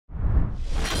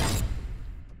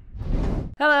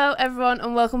Hello everyone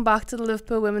and welcome back to the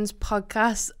Liverpool Women's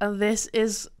Podcast, and this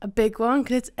is a big one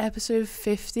because it's episode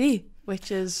 50, which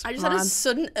is I just had a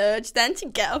sudden urge then to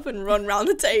get up and run round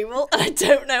the table, and I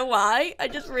don't know why. I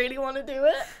just really want to do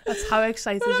it. That's how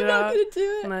excited you are. I'm not going to do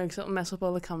it. And I will mess up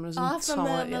all the cameras and from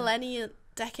a millennium,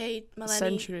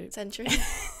 century.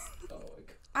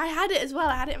 I had it as well.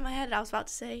 I had it in my head. I was about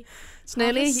to say it's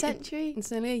nearly a century.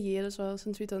 It's nearly a year as well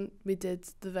since we did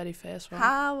the very first one.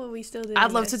 How are we still doing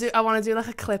I'd love to do. I want to do like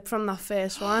a clip from that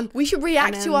first one. We should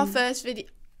react to our first video.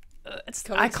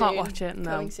 I can't watch it.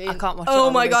 No, I can't watch it. Oh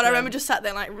my god! I remember just sat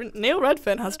there like Neil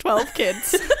Redfern has 12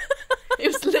 kids. It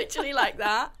was literally like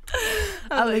that.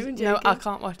 No, I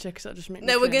can't watch it because that just makes me.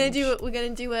 No, we're gonna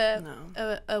do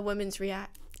a women's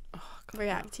react.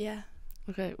 Yeah.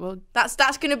 Okay, well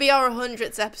that's gonna be our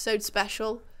 100th episode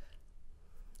special.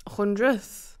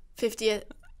 100th, 50th,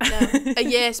 no, a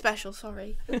year special.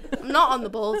 Sorry, I'm not on the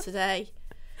ball today.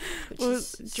 Do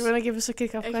you want to give us a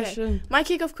kick-off question? My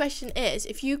kick-off question is: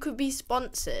 if you could be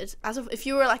sponsored, if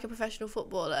you were like a professional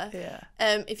footballer,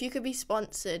 if you could be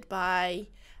sponsored by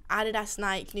Adidas,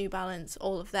 Nike, New Balance,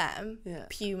 all of them,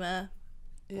 Puma.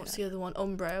 What's the other one?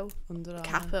 Umbro,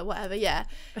 Kappa, whatever. Yeah.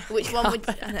 Which one would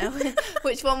I know?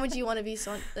 Which one would you want to be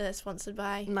sponsored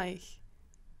by? Nike.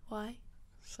 Why?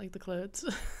 It's like the clothes.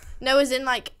 No, as in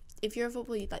like if you're a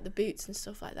footballer, you'd like the boots and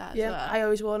stuff like that. Yeah, as well. I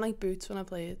always wore like boots when I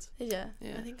played. Did you?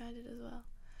 Yeah. I think I did as well.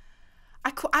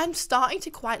 I'm starting to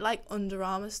quite like Under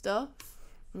Armour stuff.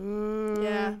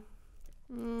 Yeah.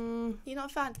 You're not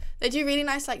a fan? They do really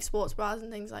nice like sports bras and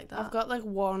things like that. I've got like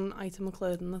one item of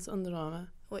clothing that's Under Armour.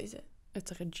 What is it? It's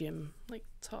like a gym like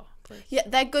top. Like. Yeah,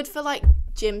 they're good for like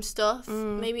gym stuff,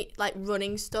 maybe like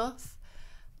running stuff.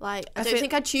 Like I don't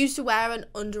think I'd choose to wear an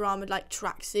Under Armour like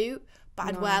tracksuit, but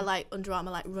I'd wear like Under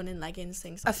Armour like running leggings,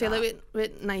 things like that. I feel like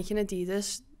with Nike and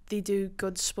Adidas, they do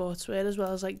good sportswear as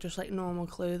well as like just like normal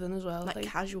clothing as well, like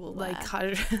casual wear. Like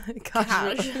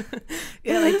casual.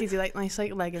 Yeah, like they do like nice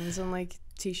like leggings and like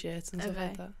t-shirts and stuff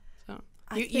like that.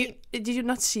 So did you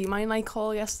not see my Nike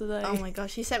haul yesterday? Oh my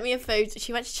gosh, she sent me a photo.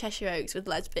 She went to Cheshire Oaks with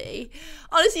Les B.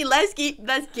 Honestly, Les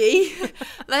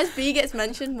B gets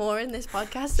mentioned more in this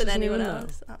podcast than anyone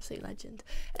else. Absolute legend.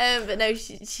 But no,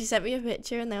 she sent me a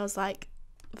picture and there was like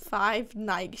 5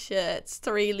 Nike shirts,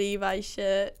 3 Levi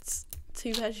shirts,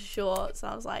 2 pairs of shorts.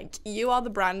 I was like, you are the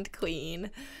brand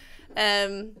queen.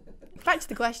 Back to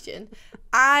the question.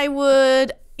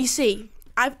 You see,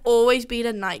 I've always been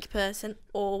a Nike person,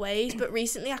 always, but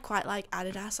recently I quite like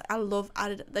Adidas. Like, I love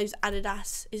those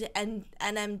Adidas. Is it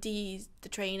NMDs, the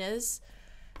trainers?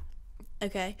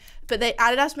 Okay, but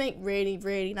Adidas make really,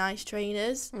 really nice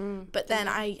trainers. But then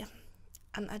I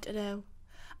don't know.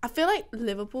 I feel like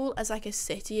Liverpool as like a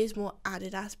city is more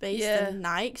Adidas based than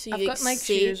Nike. So I've got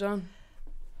Nike shoes on.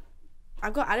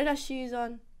 I've got Adidas shoes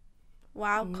on.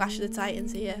 Wow, Clash of the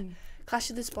Titans here. Clash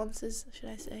of the sponsors, should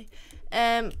I say?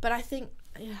 But I think,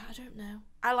 I don't know.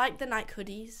 I like the Nike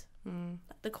hoodies.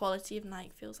 The quality of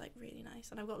Nike feels like really nice,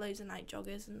 and I've got loads of Nike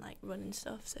joggers and like running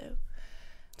stuff.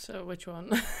 So which one?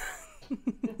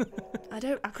 I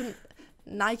couldn't.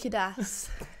 Nike Adidas.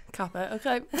 Kappa.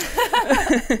 Okay.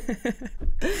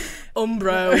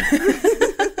 Umbro.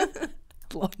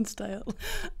 Lonsdale.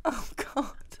 Oh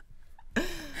God.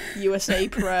 USA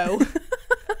Pro.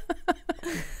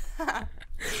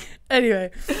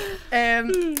 Anyway,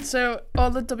 so all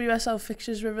the WSL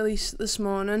fixtures were released this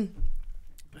morning.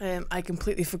 I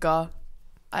completely forgot.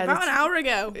 About an hour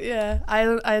ago. Yeah, I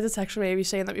had a text from Amy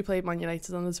saying that we played Man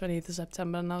United on the 28th of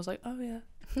September, and I was like, oh yeah.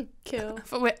 Cool.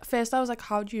 First I was like,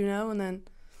 how do you know? And then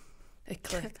it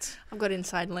clicked. I've got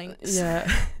inside links. Yeah.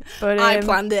 But I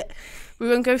planned it. We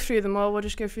won't go through them all, we'll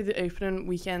just go through the opening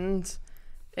weekend.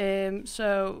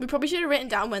 So we probably should have written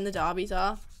down when the derbies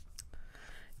are.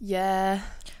 Yeah.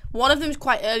 One of them's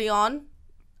quite early on,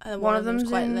 and one of them's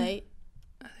quite late.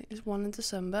 I think it's one in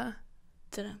December.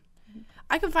 Don't know.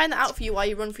 I can find that out for you while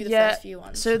you run through the first few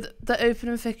ones. So the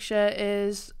opening fixture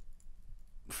is,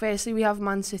 firstly we have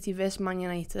Man City vs Man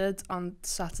United on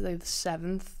Saturday the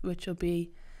 7th, which will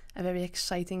be a very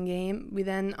exciting game. We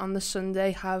then on the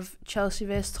Sunday have Chelsea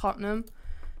vs Tottenham,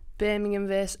 Birmingham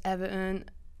vs Everton,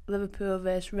 Liverpool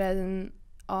vs Reading,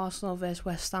 Arsenal vs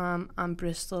West Ham, and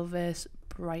Bristol vs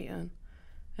Brighton.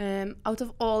 Out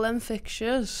of all them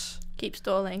fixtures, keep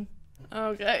stalling.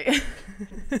 Okay.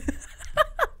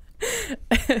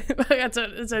 I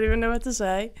don't even know what to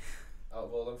say. Out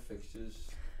of all them fixtures,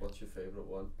 what's your favourite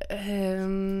one?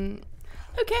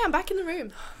 Okay, I'm back in the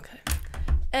room. Okay.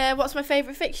 What's my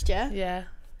favourite fixture? Yeah.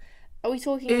 Are we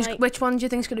talking which one do you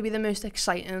think is going to be the most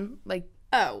exciting? Like,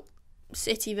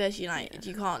 City versus United.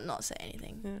 You can't not say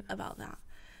anything about that.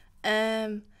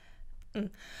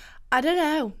 I don't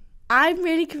know. I'm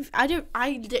really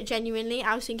genuinely,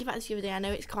 I was thinking about this the other day. I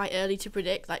know it's quite early to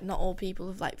predict, like not all people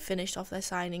have like finished off their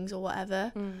signings or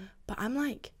whatever, but I'm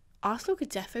like, Arsenal could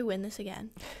defo win this again.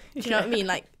 Do you know what I mean?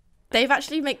 Like, they've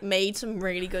actually made some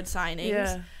really good signings.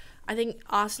 Yeah. I think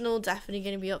Arsenal definitely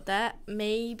going to be up there.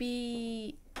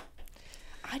 Maybe,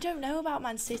 I don't know about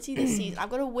Man City this season. I've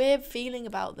got a weird feeling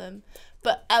about them.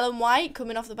 But Ellen White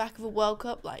coming off the back of a World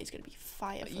Cup, like, it's going to be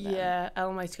fire for them. Yeah,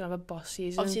 Ellen White's going to have a boss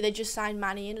season. Obviously, they just signed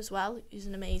Manny in as well, who's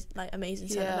an amazing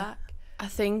centre-back. I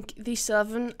think they still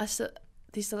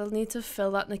need to fill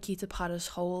that Nikita Paris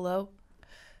hole, though.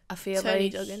 I feel Tony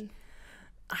like... Duggan.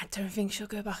 I don't think she'll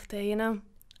go back there, you know?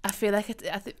 I feel like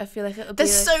I feel like it'll be...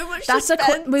 There's so much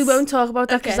suspense. We won't talk about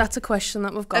that because that's a question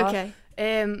that we've got. Okay.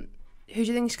 Who do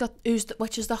you think's got...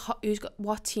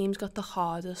 What team's got the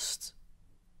hardest...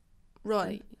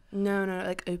 Run? No,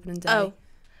 like opening day. Oh.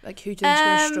 Like who do you think's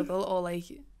going to struggle or like...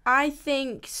 I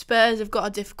think Spurs have got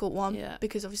a difficult one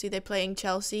because obviously they're playing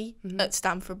Chelsea at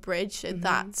Stamford Bridge, so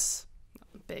that's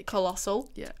big,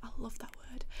 colossal. Yeah, I love that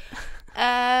word.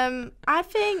 I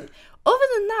think other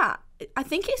than that, I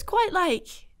think it's quite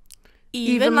like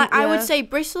even like I would say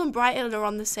Bristol and Brighton are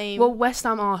on the same. Well, West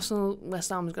Ham's going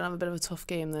to have a bit of a tough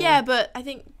game there. Yeah, but I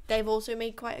think they've also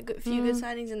made quite a few good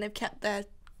signings and they've kept their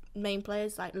main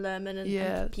players like Lerman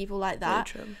and people like that.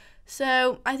 Very true.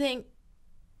 So I think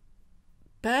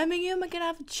Birmingham are going to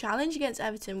have a challenge against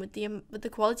Everton with the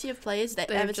quality of players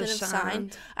that Everton have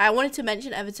signed. I wanted to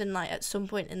mention Everton like at some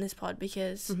point in this pod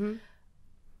because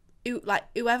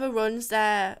whoever runs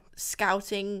their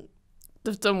scouting,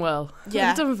 they've done well. Yeah,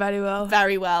 they've done very well.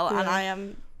 Very well, and I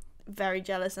am very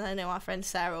jealous. And I know our friend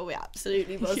Sarah will be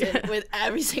absolutely buzzing with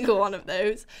every single one of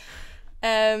those.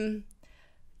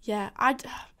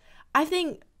 I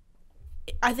think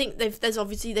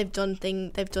they've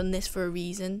done this for a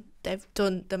reason. They've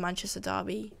done the Manchester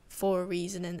derby for a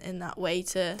reason in that way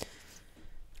to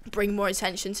bring more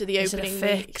attention to the opening. Is it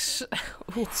a fix?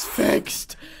 It's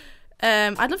fixed.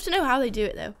 I'd love to know how they do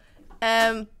it though.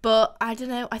 But I don't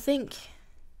know. I think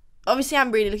obviously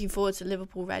I'm really looking forward to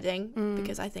Liverpool Reading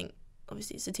because I think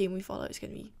obviously it's a team we follow. It's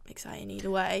going to be exciting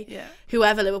either way. Yeah.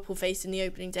 Whoever Liverpool faced in the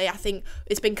opening day, I think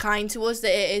it's been kind to us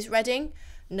that it is Reading.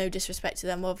 No disrespect to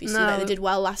them, obviously. No. Like they did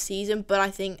well last season, but I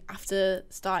think after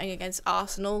starting against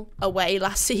Arsenal away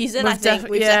last season, I think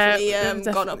we've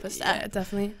definitely gone up a step. Yeah,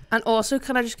 definitely. And also,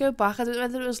 can I just go back? I don't know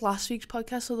whether it was last week's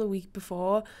podcast or the week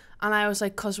before, and I was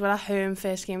like, because we're at home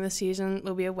first game of the season,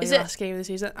 we'll be away last game of the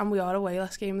season, and we are away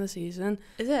last game of the season.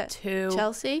 Is it? To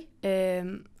Chelsea?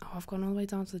 I've gone all the way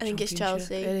down to the I think it's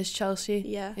Chelsea. It is Chelsea.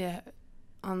 Yeah. Yeah.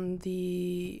 On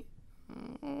the...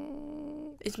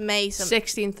 It's May.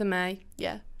 16th of May.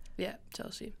 Yeah. Yeah,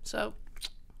 Chelsea. So,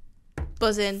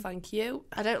 buzzing. Thank you.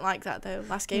 I don't like that though.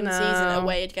 Last game of the season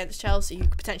away against Chelsea, who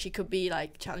potentially could be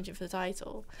like challenging for the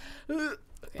title. Okay.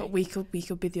 But we could be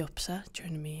the upset. Do you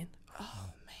know what I mean? Oh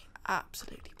mate,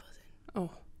 absolutely buzzing. Oh,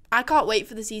 I can't wait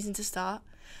for the season to start.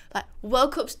 Like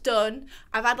World Cup's done.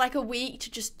 I've had like a week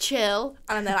to just chill,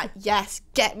 and they're like, yes,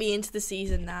 get me into the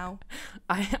season now.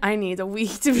 I need a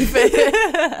week to be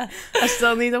fair. I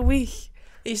still need a week.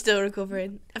 He's still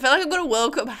recovering. I feel like I've got a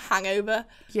World Cup hangover.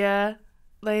 Yeah.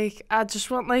 Like, I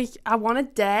want a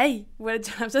day where I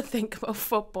don't have to think about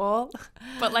football.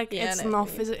 But, like, it's not...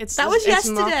 That was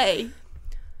yesterday.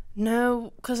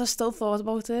 No, because I still thought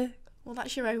about it. Well,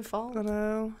 that's your own fault. I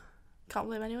know. Can't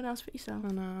blame anyone else but yourself.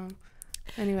 I know.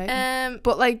 Anyway.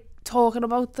 But, like, talking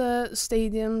about the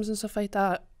stadiums and stuff like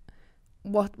that,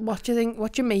 what do you think?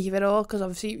 What do you make of it all? Because,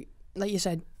 obviously, like you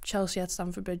said, Chelsea at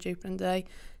Stamford Bridge opening day,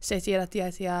 City at the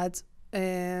Etihad,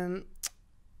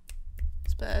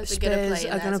 Spurs are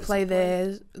going to play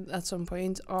there at some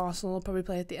point. Arsenal will probably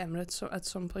play at the Emirates at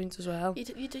some point as well.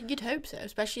 You'd hope so,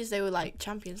 especially as they were like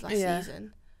champions last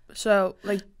season. So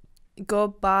like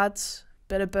good, bad,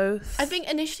 bit of both. I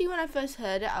think initially when I first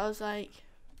heard it, I was like,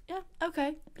 yeah,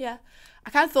 okay, yeah.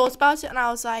 I kind of thought about it and I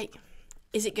was like,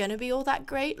 is it going to be all that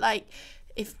great? Like,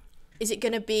 is it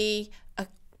going to be a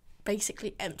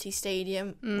basically empty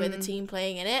stadium with a team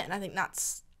playing in it? And I think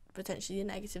that's potentially the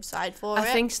negative side for it. I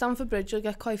think Stamford Bridge will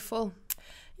get quite full.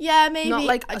 Yeah, maybe. Not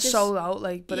like sold out,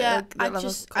 like, but yeah, I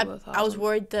was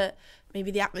worried that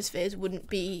maybe the atmospheres wouldn't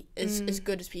be as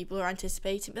good as people are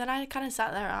anticipating. But then I kind of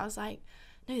sat there and I was like,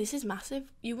 no, this is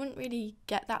massive. You wouldn't really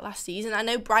get that last season. I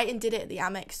know Brighton did it at the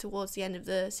Amex towards the end of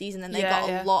the season and they got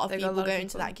a lot of people going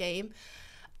to that game.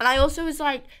 And I also was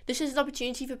like, this is an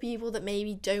opportunity for people that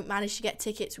maybe don't manage to get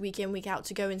tickets week in, week out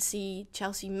to go and see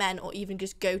Chelsea men, or even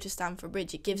just go to Stamford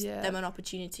Bridge. It gives them an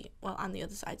opportunity, well, and the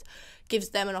other side, gives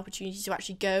them an opportunity to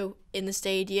actually go in the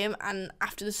stadium. And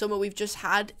after the summer we've just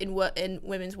had in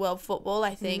women's world football,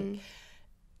 I think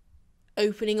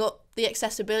opening up the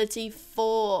accessibility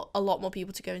for a lot more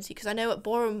people to go and see. Because I know at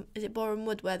Boreham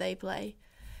Wood where they play,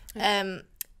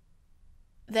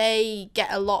 they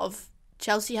get a lot of,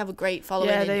 Chelsea have a great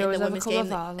following in the women's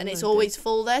game, and it's always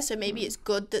full there, so maybe it's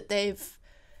good that they've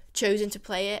chosen to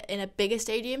play it in a bigger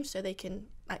stadium so they can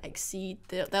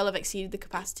they'll have exceeded the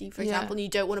capacity, for example, and you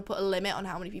don't want to put a limit on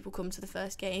how many people come to the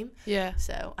first game.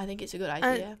 So I think it's a good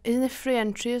idea. And isn't it free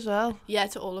entry as well? Yeah,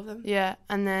 to all of them. Yeah,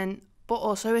 and then, but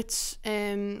also it's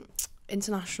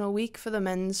International Week for the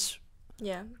men's.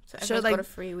 Yeah, so everyone's got a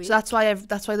free week. So that's why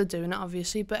they're doing it,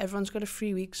 obviously, but everyone's got a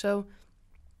free week, so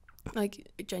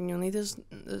like genuinely there's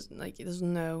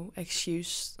no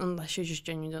excuse, unless you just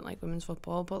genuinely don't like women's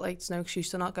football, but like there's no excuse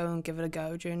to not go and give it a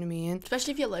go. Do you know what I mean?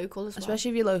 Especially if you're local as well.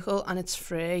 Especially if you're local and it's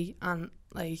free, and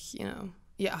like, you know,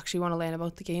 you actually want to learn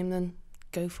about the game, then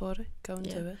go for it. Go and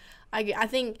do it. I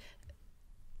think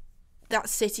that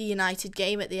City United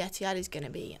game at the Etihad is going to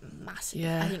be massive.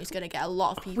 I think it's going to get a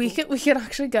lot of people. We could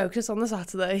actually go because it's on the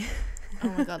Saturday. Oh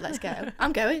my god, let's go.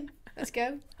 I'm going. Let's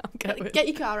go. I'm going. Get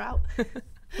your car out.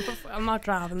 I'm not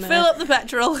driving there. Fill up the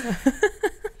petrol.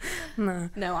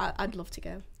 No, I'd love to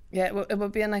go. Yeah, it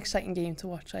would be an exciting game to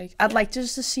watch. Like, I'd like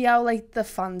just to see how like the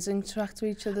fans interact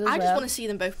with each other. I just want to see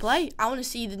them both play. I want to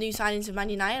see the new signings of Man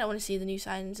United. I want to see the new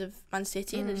signings of Man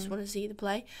City, and I just want to see the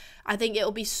play. I think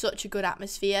it'll be such a good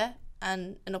atmosphere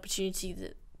and an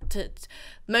opportunity to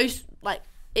most, like,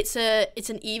 it's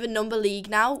an even number league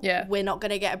now. Yeah, we're not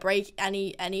gonna get a break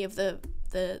any of the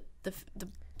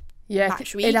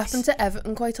match weeks. It happened to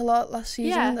Everton quite a lot last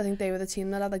season. I think they were the team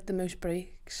that had like the most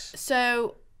breaks.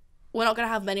 So we're not going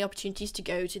to have many opportunities to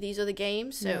go to these other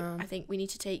games. So I think we need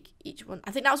to take each one.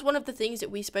 I think that was one of the things that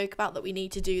we spoke about that we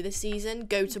need to do this season.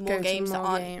 Go to more games that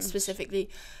aren't specifically,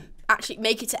 actually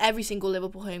make it to every single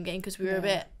Liverpool home game, because we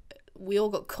were we all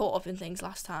got caught up in things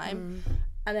last time.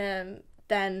 And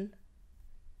then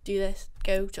do this.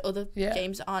 Go to other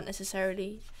games that aren't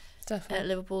necessarily at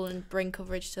Liverpool, and bring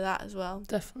coverage to that as well.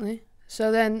 Definitely.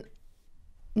 So then,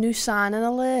 new signing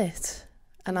alert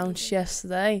announced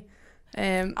yesterday.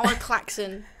 I want a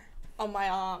klaxon on my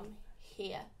arm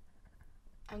here.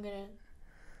 I'm gonna,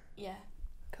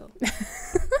 cool.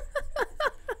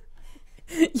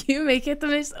 You make it the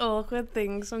most awkward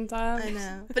thing sometimes. I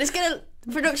know, but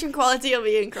production quality will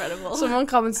be incredible. Someone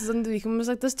commented on the weekend and was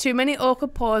like, "There's too many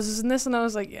awkward pauses in this," and I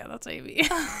was like, "Yeah, that's Amy."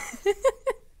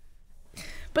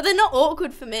 But they're not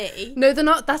awkward for me. No, they're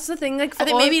not. That's the thing. Like, for I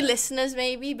think maybe listeners,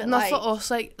 but not for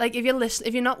us. Like if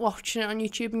you're not watching it on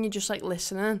YouTube and you're just like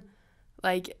listening,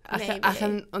 like I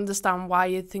can understand why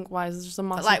you'd think, why is there just a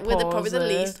massive pause? Like we're probably the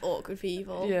least awkward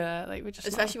people. Yeah, like we're just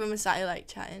especially when we're sat here like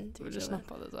chatting. We're just not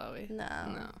bothered, are we?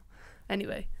 No.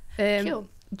 Anyway, cool.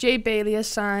 Jade Bailey has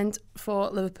signed for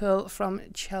Liverpool from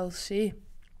Chelsea.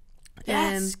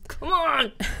 Yes, come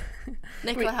on,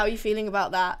 Nicola. How are you feeling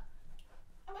about that?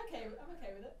 I'm okay with it.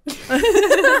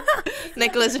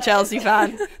 Nicola's a Chelsea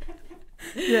fan.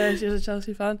 Yeah, she's a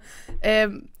Chelsea fan.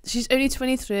 She's only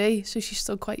 23, so she's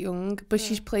still quite young, but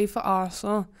she's played for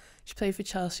Arsenal, she played for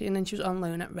Chelsea, and then she was on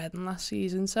loan at Reading last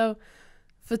season. So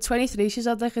for 23, she's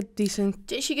had like a decent.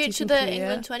 Did she go to the career.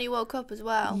 England 20 World Cup as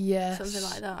well? Yeah, something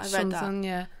like that. I read that.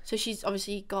 Yeah. So she's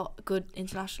obviously got good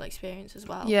international experience as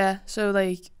well. Yeah. So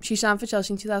like she signed for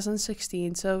Chelsea in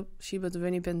 2016, so she would have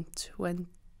only been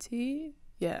 20.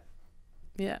 Yeah.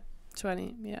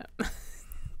 20. Yeah.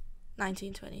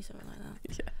 19, 20, something like that.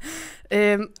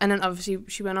 Yeah. And then obviously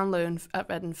she went on loan at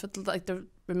Reading for like the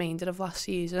remainder of last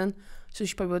season, so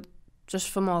she probably would just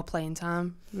for more playing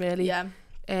time, really. Yeah.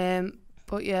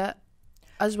 But yeah,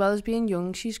 as well as being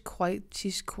young, she's quite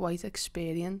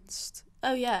experienced.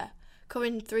 Oh yeah,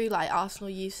 coming through like Arsenal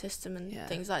youth system and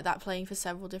things like that, playing for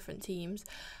several different teams.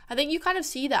 I think you kind of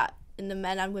see that in the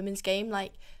men and women's game,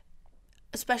 like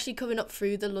especially coming up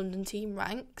through the London team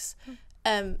ranks.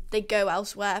 They go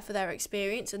elsewhere for their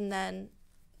experience, and then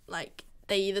like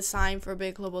they either sign for a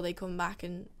big club or they come back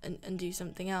and do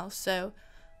something else. So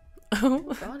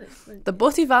oh God, the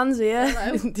Butty fans here.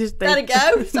 Gotta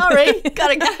go. Sorry,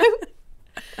 gotta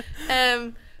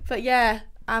go. But yeah,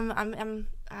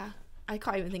 I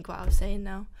can't even think what I was saying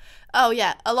now. Oh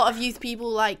yeah, a lot of youth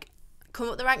people like come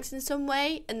up the ranks in some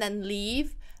way and then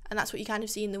leave. And that's what you kind of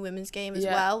see in the women's game as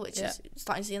well, which is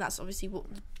starting to see, and that's obviously what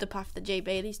the path that Jade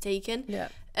Bailey's taken. Yeah.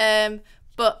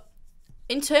 But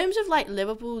in terms of like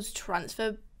Liverpool's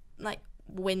transfer like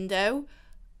window,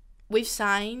 we've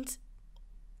signed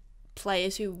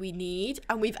players who we need,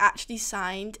 and we've actually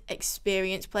signed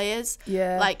experienced players.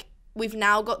 Yeah. Like, we've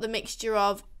now got the mixture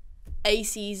of a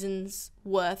season's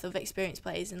worth of experienced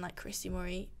players in like Christy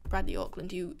Murray, Bradley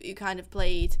Auckland, who kind of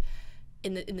played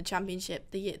in the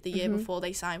championship the year before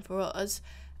they signed for us,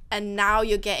 and now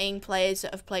you're getting players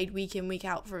that have played week in week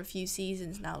out for a few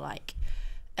seasons now, like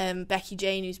Becky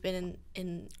Jane, who's been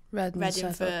in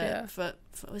Reading for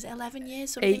was it 11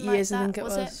 years, something 8 years, like that, I think it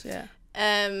was. Yeah.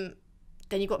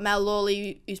 Then you've got Mel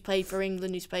Lawley, who's played for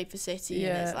England, who's played for City.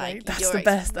 Yeah, and it's like, that's the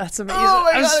best. That's amazing. Oh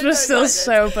my I'm God, just still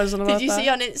so buzzing about that. Did you see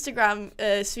on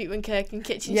Instagram, Sweet When Kirk and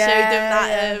Kitchen showed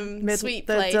them that sweet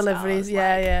the place? deliveries?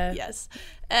 Yes.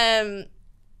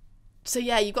 So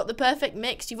yeah, you've got the perfect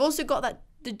mix. You've also got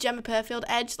the Gemma Perfield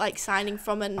edge, like signing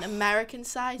from an American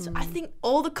side. So I think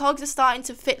all the cogs are starting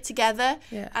to fit together.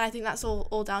 Yeah. And I think that's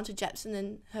all down to Jepson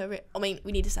and her. I mean,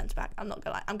 we need a centre back. I'm not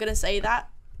gonna lie. I'm gonna say that.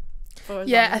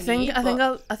 Yeah, I think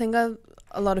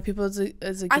a lot of people agree.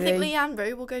 I think Leanne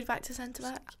Rowe will go back to centre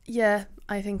back. Yeah,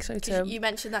 I think so too. You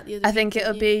mentioned that the other. I think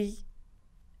it'll be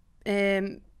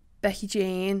Becky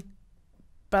Jane,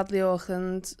 Bradley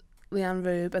Auckland, Leanne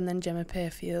Rowe, and then Gemma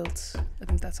Perfield. I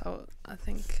think that's how I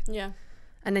think. Yeah.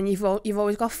 And then you've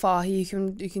always got Fahy,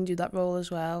 you can do that role as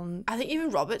well. And I think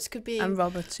even Roberts could be. And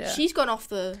Roberts, yeah. She's gone off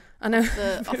the. I know.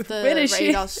 Off the Where is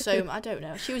radar she? so I don't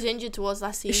know. She was injured towards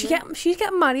last season. She's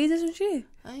getting married, isn't she?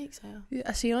 I think so.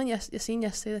 I seen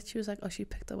yesterday that she was like, oh, she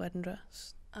picked a wedding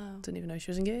dress. Oh. Didn't even know she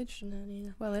was engaged. No,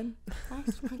 neither. Well in.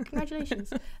 Nice.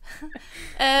 Congratulations.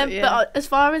 Yeah. But as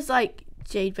far as like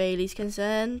Jade Bailey's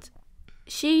concerned,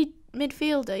 she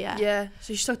midfielder, yeah. Yeah.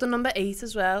 So she took the number 8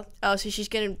 as well. Oh, so she's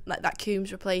gonna like that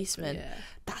Coombs replacement. Yeah.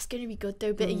 That's gonna be good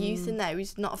though. Bit of youth in there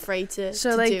who's not afraid to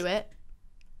like, do it.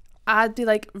 I'd be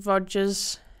like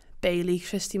Rodgers, Bailey,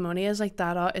 Christy Money is like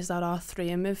that. Is that our 3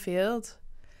 in midfield?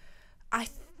 I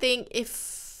think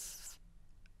if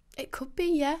it could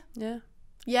be, yeah. Yeah.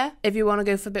 Yeah. If you want to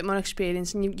go for a bit more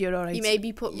experience and you're alright. You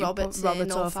maybe put Roberts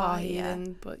in or Fahy, yeah.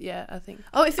 in, but yeah, I think.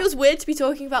 Oh, it feels weird to be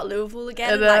talking about Liverpool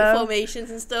again, and like formations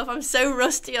and stuff. I'm so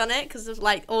rusty on it because of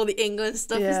like all the England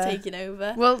stuff is taking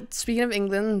over. Well, speaking of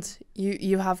England,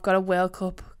 you have got a World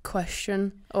Cup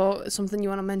question or something you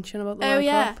want to mention about the World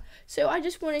Cup? So I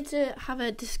just wanted to have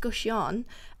a discussion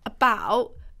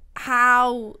about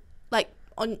how, like,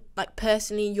 on like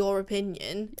personally your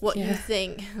opinion, what you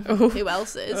think, who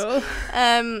else's,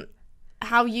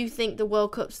 how you think the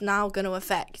World Cup's now going to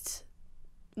affect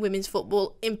women's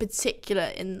football, in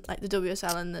particular in like the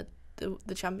WSL and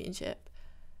the Championship.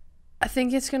 I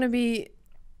think it's going to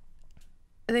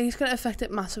affect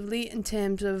it massively in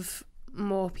terms of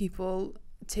more people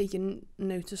taking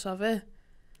notice of it.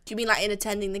 Do you mean like in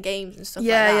attending the games and stuff like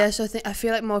that? Yeah. So I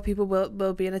feel like more people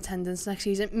will be in attendance next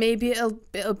season. Maybe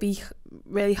it'll be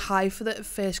really high for the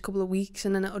first couple of weeks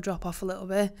and then it'll drop off a little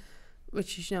bit,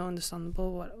 which is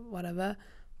understandable, whatever.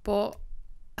 But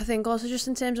I think also just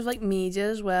in terms of like media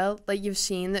as well, like you've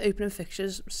seen the opening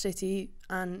fixtures, City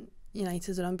and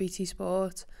United are on BT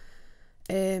Sport.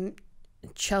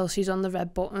 Chelsea's on the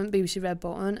BBC Red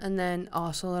Button, and then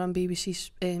Arsenal are on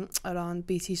are on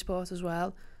BT Sport as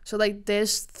well. So like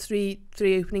there's three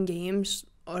opening games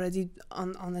already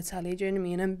on the telly, do you know what I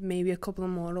mean? And maybe a couple of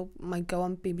more might go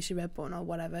on BBC Red Button or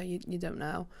whatever, you don't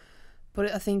know.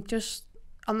 But I think just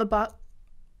on the back,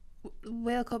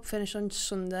 World Cup finished on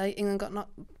Sunday,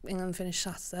 England finished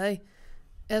Saturday.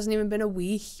 It hasn't even been a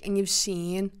week and you've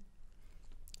seen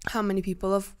how many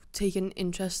people have taken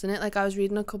interest in it. Like I was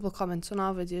reading a couple of comments on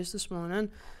our videos this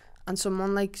morning and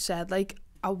someone like said like,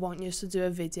 I want you to do a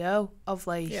video of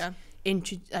like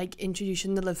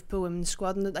introducing the Liverpool women's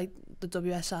squad and the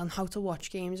WSL and how to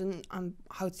watch games and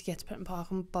how to get to Pritton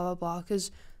Park and blah blah blah,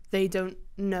 because they don't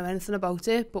know anything about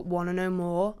it but want to know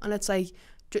more. And it's like,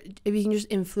 if you can just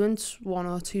influence 1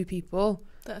 or 2 people,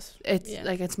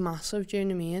 it's massive. Do you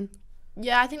know what I mean?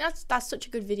 Yeah, I think that's such a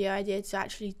good video idea to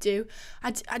actually do.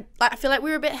 I feel like we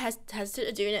were a bit hesitant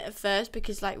of doing it at first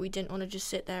because like we didn't want to just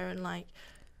sit there and like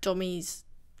dummies.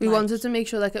 We wanted to make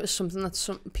sure like it was something that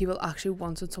some people actually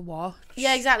wanted to watch.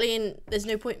 Yeah, exactly. And there's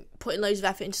no point putting loads of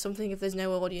effort into something if there's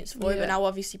no audience for it. But now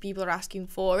obviously people are asking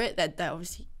for it. There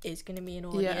obviously is going to be an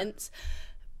audience. Yeah.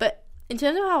 But in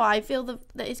terms of how I feel that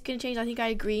it's going to change, I think I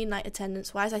agree in like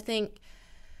attendance wise. I think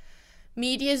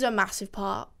media is a massive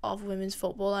part of women's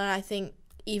football, and I think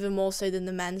even more so than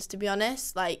the men's, to be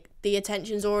honest. Like the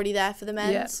attention's already there for the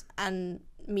men's, and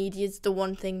media's the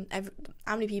one thing.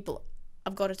 How many people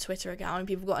I've got a Twitter account and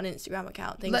people got an Instagram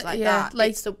account, things Like, like yeah, that.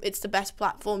 like- It's the best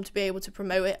platform to be able to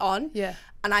promote it on. Yeah.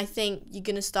 And I think you're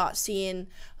going to start seeing,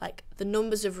 like, the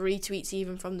numbers of retweets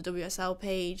even from the WSL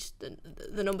page,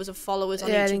 the numbers of followers on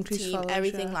each of the increased team, followers,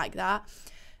 everything yeah. like that.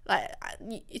 Like,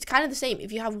 it's kind of the same.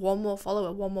 If you have one more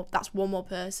follower, that's one more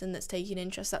person that's taking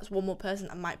interest. That's one more person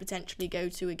that might potentially go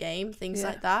to a game, things Yeah.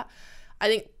 like that. I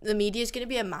think the media is going to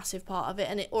be a massive part of it,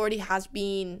 and it already has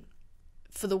been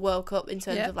for the World Cup in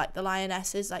terms Yeah. of, like, the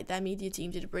Lionesses. Like, their media team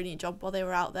did a brilliant job while they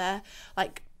were out there.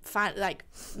 Like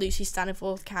Lucy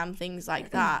Staniforth, Cam, things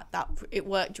like that it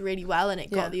worked really well, and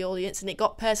it got the audience, and it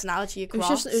got personality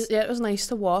across. It was nice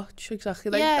to watch,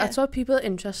 exactly. Like, that's what people are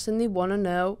interested in. They want to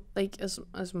know, like, as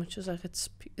much as, like,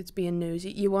 it's being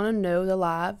nosy, you want to know their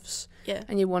lives,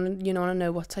 and you want to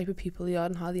know what type of people they are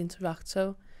and how they interact.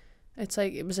 So it's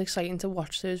like, it was exciting to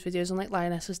watch those videos on, like,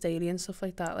 Lionesses Daily and stuff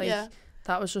like that. Like,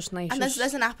 that was just nice. And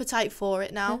there's an appetite for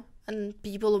it now. And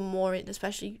people are more,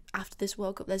 especially after this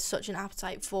World Cup, there's such an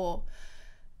appetite for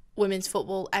women's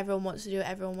football. Everyone wants to do it.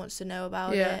 Everyone wants to know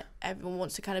about it. Everyone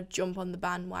wants to kind of jump on the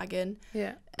bandwagon.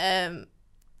 Yeah.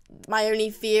 My only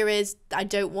fear is I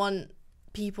don't want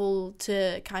people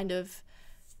to kind of,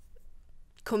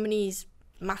 companies,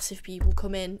 massive people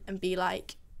come in and be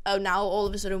like, oh, now all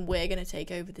of a sudden we're going to take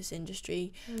over this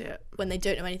industry when they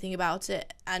don't know anything about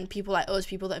it. And people like us,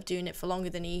 people that have doing it for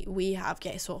longer than we have,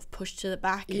 get sort of pushed to the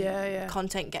back and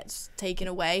content gets taken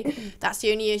away. That's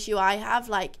the only issue I have.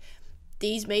 Like,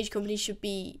 these major companies should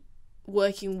be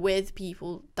working with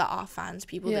people that are fans,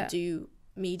 people that do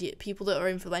media, people that are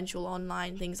influential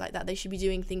online, things like that. They should be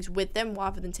doing things with them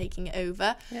rather than taking it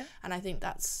over. And I think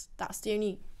that's the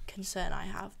only concern I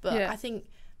have. But I think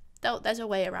there's a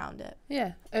way around it.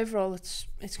 Yeah, overall it's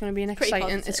going to be an Pretty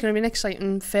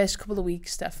exciting first couple of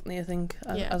weeks, definitely. I think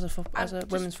as a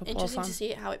women's football interesting fan. to see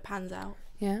how it pans out.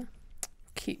 Yeah,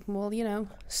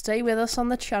 stay with us on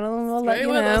the channel and we'll let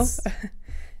you know.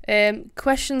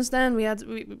 Questions then,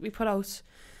 we put out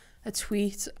a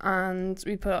tweet and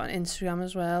we put it on Instagram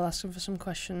as well, asking for some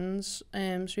questions.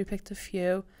 So we picked a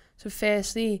few. So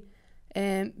firstly,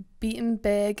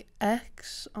 Beatenberg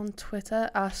X on Twitter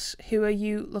asks, who are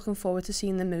you looking forward to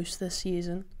seeing the most this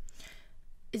season?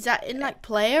 Is that in, like,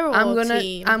 player or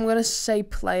team? I'm gonna say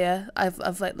player.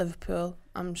 I've like Liverpool.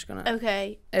 I'm just gonna.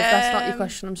 Okay. If that's not your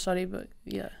question, I'm sorry, but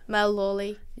yeah. Mel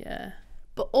Lawley. Yeah.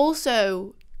 But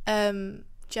also,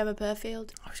 Gemma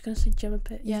Perfield. I was gonna say Gemma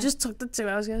Perfield. Yeah. You just took the two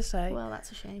I was gonna say. Well,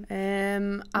 that's a shame.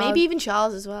 Maybe even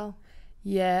Charles as well.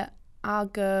 Yeah, I'll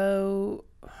go.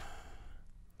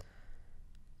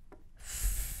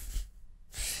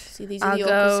 See, these are the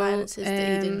awkward silences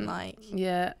that you didn't like.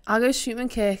 Yeah, I'll go Sweetman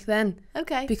Kirk then.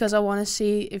 Okay. Because I want to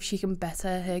see if she can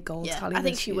better her goal tally. I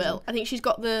think she will. I think she's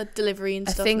got the delivery and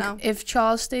stuff now. I think if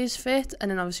Charles stays fit,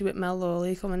 and then obviously with Mel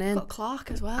Lawley coming in. Got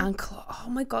Clark as well. And oh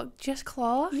my God, Jess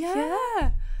Clark.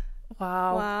 Yeah.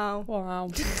 Wow.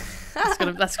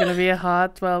 That's gonna be a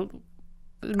hard. Well,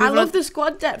 I love the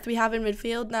squad depth we have in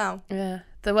midfield now. Yeah.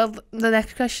 The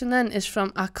next question then is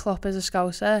from Klopp as a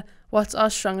Scouser. What's our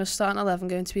strongest starting 11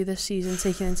 going to be this season,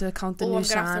 taking into account the new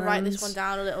signings? I'm going to have to write this one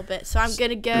down a little bit. So I'm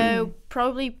going to go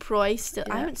probably Preuss.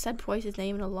 I haven't said Preuss's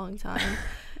name in a long time.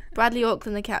 Bradley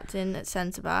Auckland, the captain, at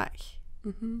centre-back.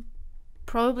 Mm-hmm.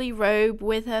 Probably Robe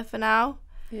with her for now.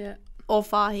 Yeah. Or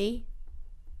Fahy.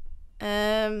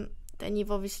 Then you've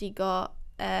obviously got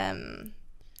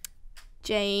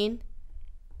Jane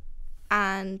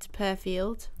and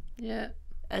Perfield. Yeah.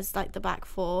 As, like, the back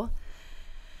four.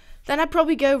 Then I'd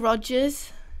probably go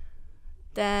Rodgers.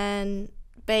 Then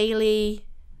Bailey.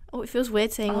 Oh, it feels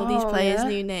weird saying all these players'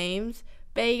 new names.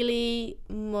 Bailey,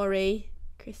 Murray,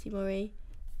 Christy Murray.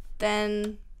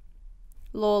 Then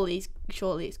Lawley,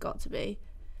 surely it's got to be.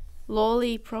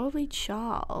 Lawley, probably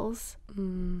Charles.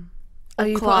 Are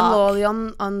you putting Lawley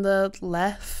on the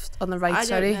left, on the right, I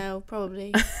sorry? don't know,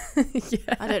 probably.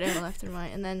 Yeah. I don't know my left and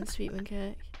right. And then Sweetman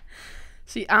Kirk.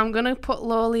 See, I'm going to put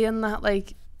Lawley in that,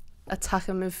 like,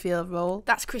 attacker midfield role.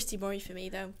 That's Christy Murray for me,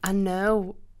 though. I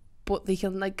know, but they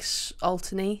can, like,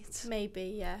 alternate.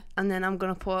 Maybe, yeah. And then I'm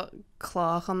going to put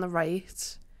Clark on the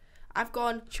right. I've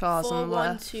gone Charles 4, on the 1,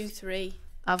 left. 2, 3.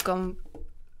 I've gone,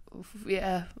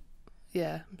 yeah,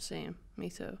 same, me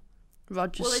too.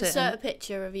 Rodgers We'll sitting. insert a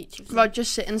picture of each of them. Rodgers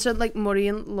sitting, so like Murray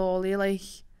and Lawley, like,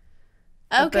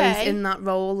 are both in that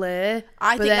role there.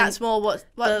 I think that's more what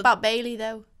about Bailey,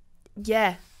 though?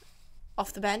 Yeah.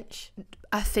 Off the bench?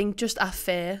 I think just at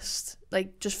first,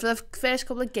 like, just for the first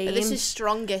couple of games. But this is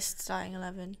strongest starting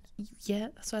 11. Yeah,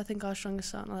 that's what I think our strongest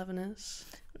starting 11 is.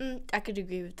 I could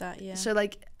agree with that, yeah. So,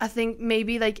 like, I think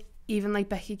maybe, like, even, like,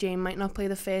 Becky Jane might not play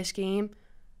the first game.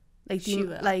 Like, She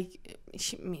will. Like,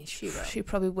 she will. She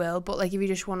probably will. But, like, if you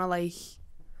just want to, like,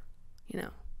 you know.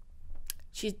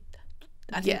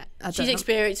 I think she's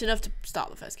experienced enough to start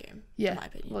the first game, in my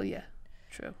opinion. Well, yeah.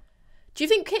 True. Do you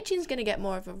think Kitchen's going to get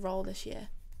more of a role this year?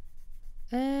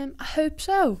 I hope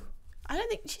so. I don't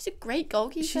think she's a great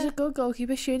goalkeeper. She's a good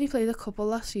goalkeeper. She only played a couple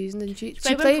last season, didn't she?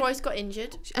 She played when Croyce got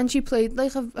injured. And she played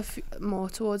like a few more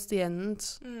towards the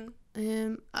end.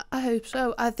 I hope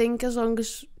so. I think as long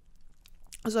as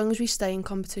we stay in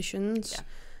competitions,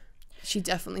 she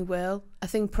definitely will. I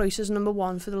think Price is number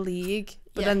 1 for the league,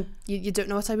 but then you don't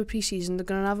know what type of pre-season they're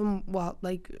gonna have and what,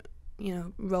 like, you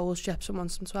know, roles Jepson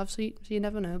wants them to have. So you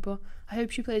never know. But I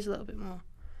hope she plays a little bit more.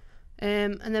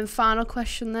 And then final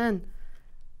question then.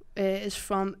 Is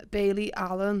from Bailey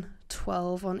Allen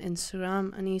 12 on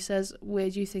Instagram, and he says, where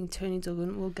do you think Tony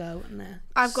Duggan will go next?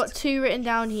 I've got 2 written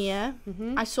down here.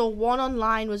 I saw one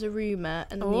online was a rumour,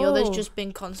 and then the other's just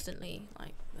been constantly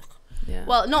like,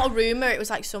 well, not a rumour, it was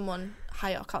like someone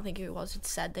higher, I can't think who it was, had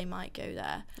said they might go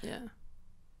there.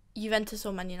 Juventus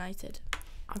or Man United?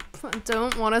 I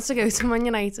don't want her to go to Man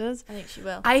United. I think she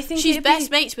will. I think she's best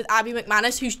mates with Abby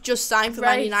McManus, who's just signed for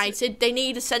Man United. They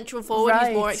need a central forward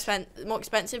who's more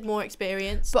expensive, more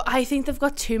experienced. But I think they've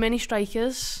got too many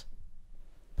strikers.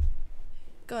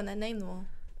 Go on then, name them all.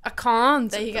 I can't.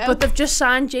 There you go. But they've just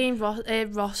signed Jane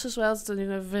Ross as well. I don't even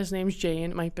know if his name's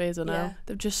Jane. It might be. I don't know. Yeah.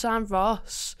 They've just signed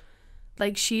Ross.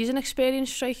 Like, she's an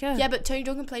experienced striker. Yeah, but Tony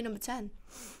Duggan played number 10.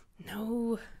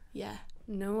 No. Yeah.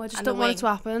 No, I just don't want it to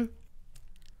happen.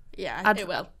 Yeah, it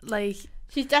will. Like,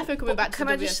 she's definitely coming back to can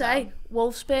the I just WSL. say,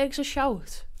 Wolfsburg's a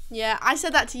shout. Yeah, I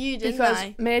said that to you, didn't I?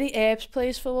 Because Mary Earps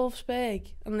plays for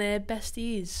Wolfsburg, and they're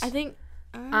besties. I think,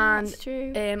 and that's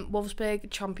true. Wolfsburg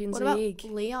Champions League. What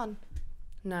about Leon?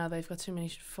 No, they've got too many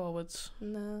forwards.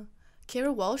 No.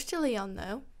 Kira Walsh to Leon,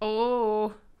 though.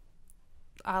 Oh,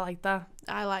 I like that.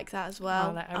 I like that as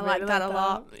well. I really like that a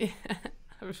lot. Yeah,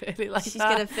 I really like She's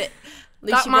that. going to fit.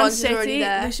 That Lucy Man Bronze is City, already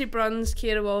there. Lucy Bronze,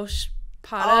 Kira Walsh,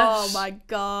 Paris. Oh my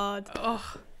god.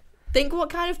 Oh. Think what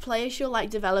kind of player she'll like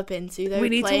develop into though. We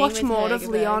need to playing watch with more of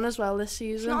Högberg. Leon as well this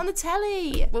season. She's not on the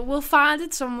telly. We'll find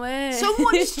it somewhere.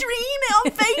 Someone stream it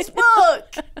on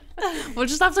Facebook. We'll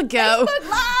just have to go. Facebook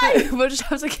Live. We'll just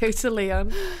have to go to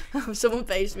Leon. If someone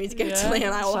pays me to go to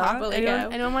Leon, I will happily go.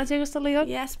 Anyone want to take us to Leon?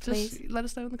 Yes, please. Just let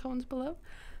us know in the comments below.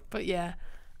 But yeah,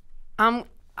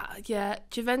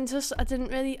 Juventus. I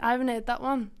haven't heard that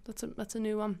one. That's a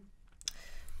new one.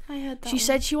 I heard that. She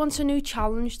said she wants a new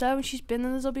challenge though, and she's been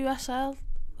in the WSL.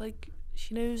 Like,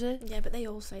 she knows it. Yeah, but they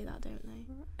all say that, don't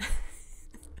they?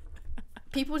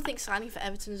 People would think signing for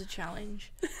Everton is a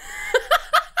challenge.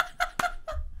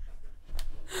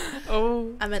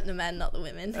 Oh. I meant the men, not the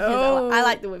women. Oh. I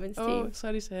like the women's team. Oh,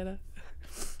 sorry to say that.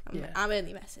 I'm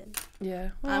only messing.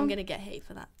 Yeah. Well, I'm gonna get hate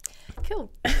for that. Cool.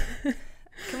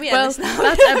 Can we end well, this now?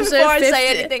 that's episode Before 50. I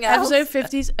say anything else. Episode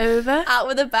 50's over. Out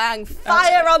with a bang.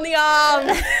 Fire on the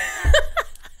arm.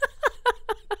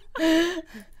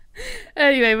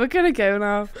 Anyway, we're gonna go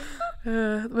now.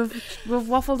 We've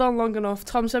waffled on long enough.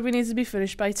 Tom said we need to be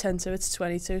finished by 10 to it's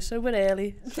 22, so we're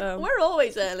early. So. We're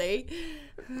always early.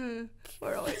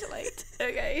 We're always late.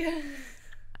 Okay.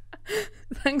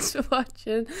 Thanks for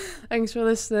watching. Thanks for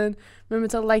listening. Remember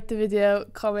to like the video,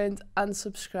 comment and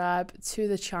subscribe to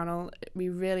the channel. We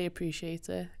really appreciate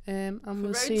it. And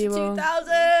we'll see you all.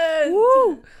 2000.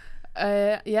 Woo!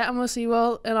 And we'll see you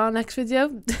all in our next video.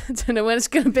 Don't know when it's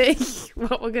going to be,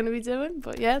 what we're going to be doing,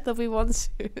 but yeah, there'll be one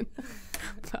soon.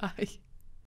 Bye.